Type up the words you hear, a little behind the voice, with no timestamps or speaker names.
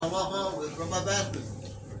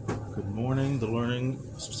Good morning. The learning,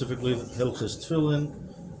 specifically Hilchos tefilin,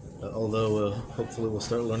 although hopefully we'll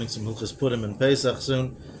start learning some Hilchos Purim and Pesach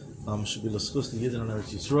soon. Should be l'schus the Yidden on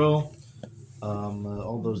Eretz Yisrael.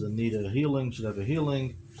 All those that need a healing should have a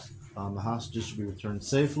healing. The hostages should be returned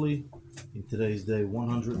safely. In today's day,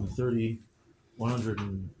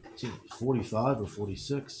 145 or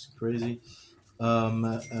 46, crazy.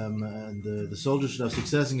 And the soldiers should have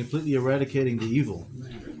success in completely eradicating the evil.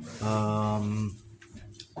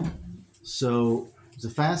 So it's a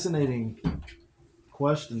fascinating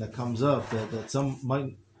question that comes up that some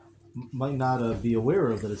might not be aware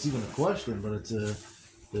of, that it's even a question, but it's the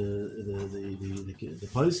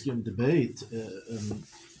poskim debate,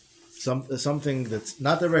 something that's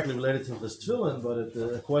not directly related to this tefillin, but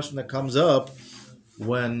a question that comes up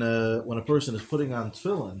when a person is putting on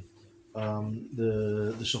tefillin.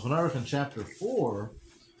 The Shulchan Aruch in chapter 4,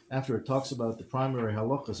 after it talks about the primary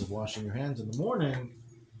halachas of washing your hands in the morning,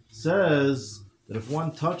 says that if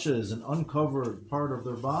one touches an uncovered part of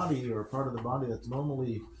their body or a part of the body that's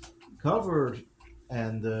normally covered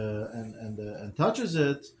and touches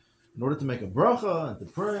it, in order to make a bracha and to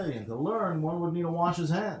pray and to learn, one would need to wash his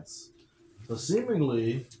hands. So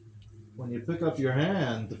seemingly, when you pick up your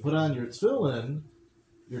hand to put on your tefillin,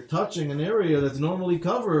 you're touching an area that's normally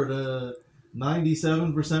covered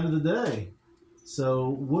 97% of the day. So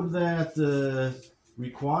would that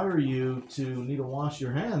require you to need to wash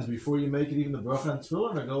your hands before you make it even the bracha and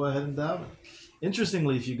tefillin, or go ahead and daven?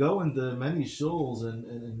 Interestingly, if you go into many shuls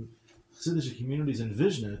and Chassidic communities in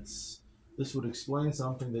Vishnitz, this would explain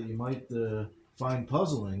something that you might find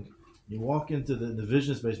puzzling. You walk into the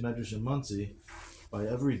Vishnitz-based Medrash in Muncie, by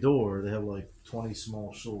every door, they have like 20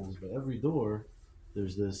 small shuls. By every door,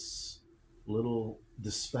 there's this little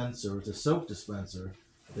dispenser. It's a soap dispenser.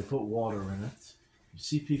 They put water in it. You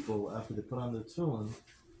see people, after they put on their tefillin,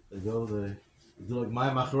 they do like my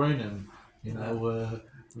machronim,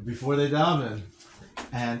 before they daven.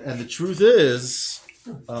 And the truth is,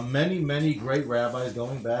 many great rabbis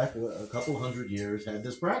going back a couple hundred years had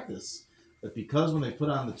this practice, that because when they put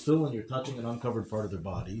on the tefillin, you're touching an uncovered part of their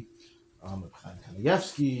body.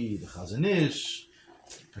 Kanievsky, the Chazon Ish,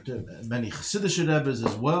 many Chassidic Rebbes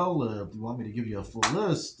as well. If you want me to give you a full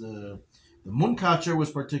list, the Munkacher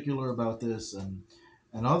was particular about this, and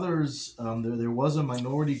others. There was a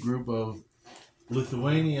minority group of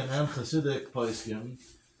Lithuanian and Hasidic poskim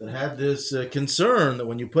that had this concern that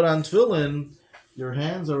when you put on tefillin, your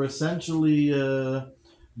hands are essentially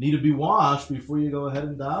need to be washed before you go ahead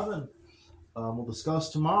and daven. We'll discuss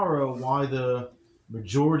tomorrow why the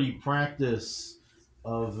majority practice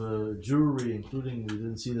of Jewry, including, we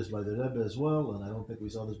didn't see this by the Rebbe as well, and I don't think we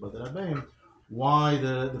saw this by the Rebbeim, why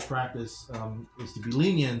the practice is to be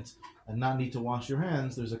lenient and not need to wash your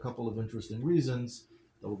hands. There's a couple of interesting reasons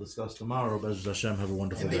that we'll discuss tomorrow. Bezos Hashem, have a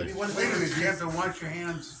wonderful day. Maybe one thing is you have to wash your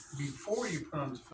hands before you put on the